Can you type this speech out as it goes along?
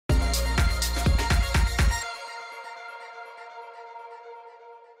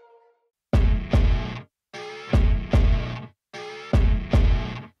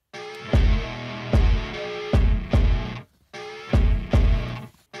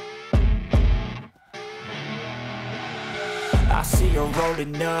I see her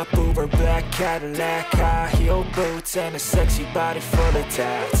rolling up, Uber black Cadillac, high heel boots and a sexy body full of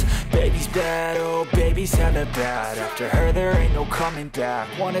tats. Baby's bad, oh baby's hella bad. After her there ain't no coming back.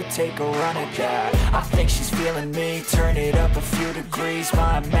 Wanna take a run at that. I think she's feeling me, turn it up a few degrees.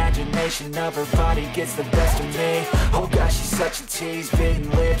 My imagination of her body gets the best of me. Oh gosh, she's such a tease, bitten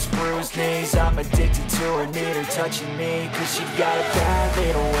lips, bruised knees. I'm addicted to her, need her touching me. Cause she got a bad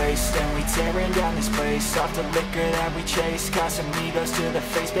little waist, and we tearing down this place. Off the liquor that we chase, got some egos to the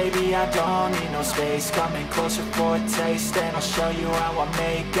face. Baby, I don't need no space, coming closer for a taste. And I'll show you how I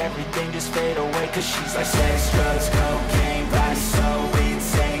make everything just fade away. Cause she's like sex, drugs, cocaine, body so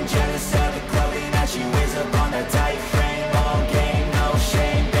insane. Jealous of the clothing that she wears up on a tight frame. All game, no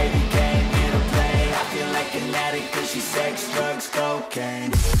shame, baby came here to play. I feel like an addict cause she's sex, drugs,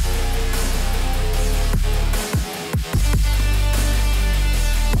 cocaine.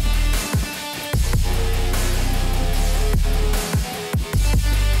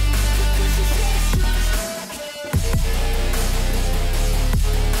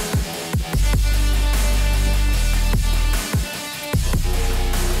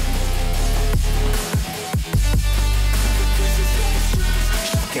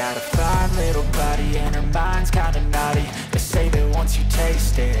 Got a fine little body and her mind's kinda naughty. They say that once you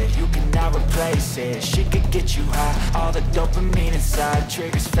taste it, you cannot replace it. She could get you high, all the dopamine inside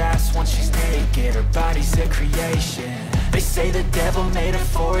triggers fast once she's naked. Her body's a creation. They say the devil made her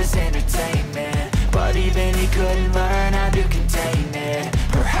for his entertainment, but even he couldn't learn how to contain it.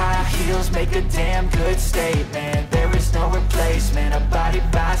 Her high heels make a damn good statement. There is no replacement, a body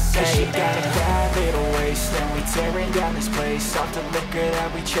by Satan. Cause she got a bad little waist, and we tearing down this place. Off the liquor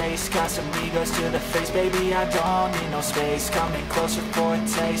that we chase, got some egos to the face. Baby, I don't need no space, coming closer for a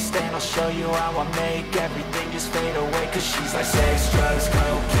taste. And I'll show you how I make everything just fade away. Cause she's like sex, drugs,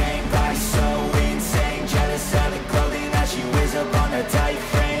 cocaine, body so insane. Jealous of the clothing that she wears up on a tight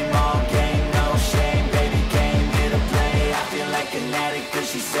frame. All game, no shame, baby came here to play. I feel like an addict cause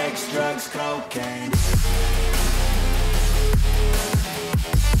she's sex, drugs, cocaine.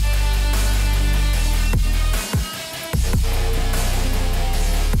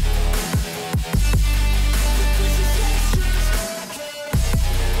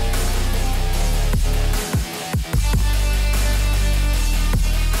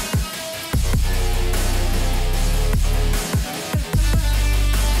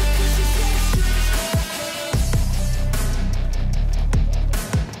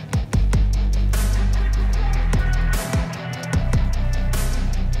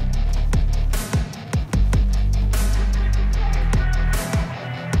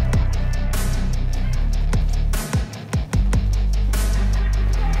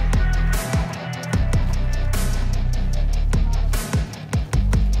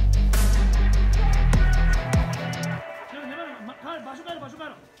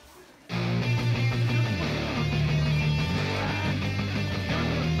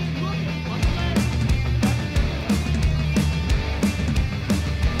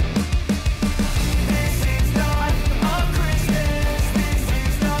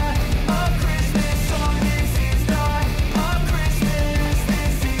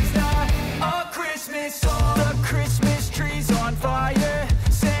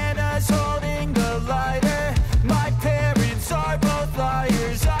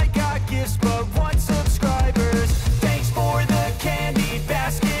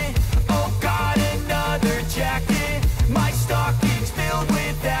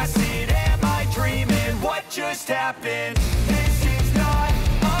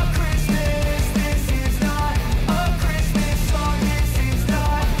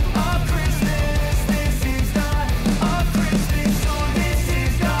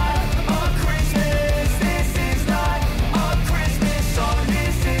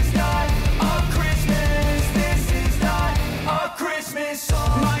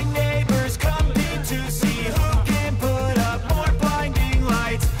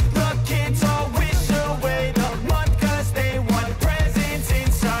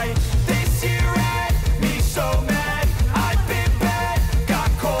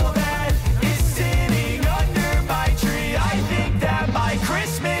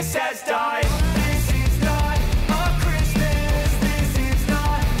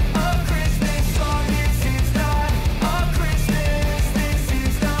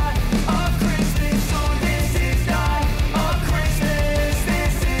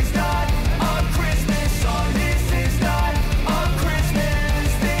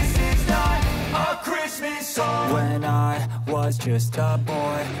 Just a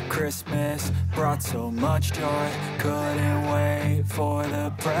boy, Christmas brought so much joy. Couldn't wait for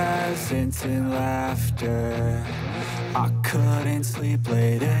the present. presents and laughter. I couldn't sleep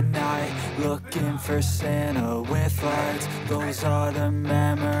late at night, looking for Santa with lights. Those are the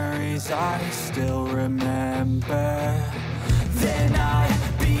memories I still remember. Then I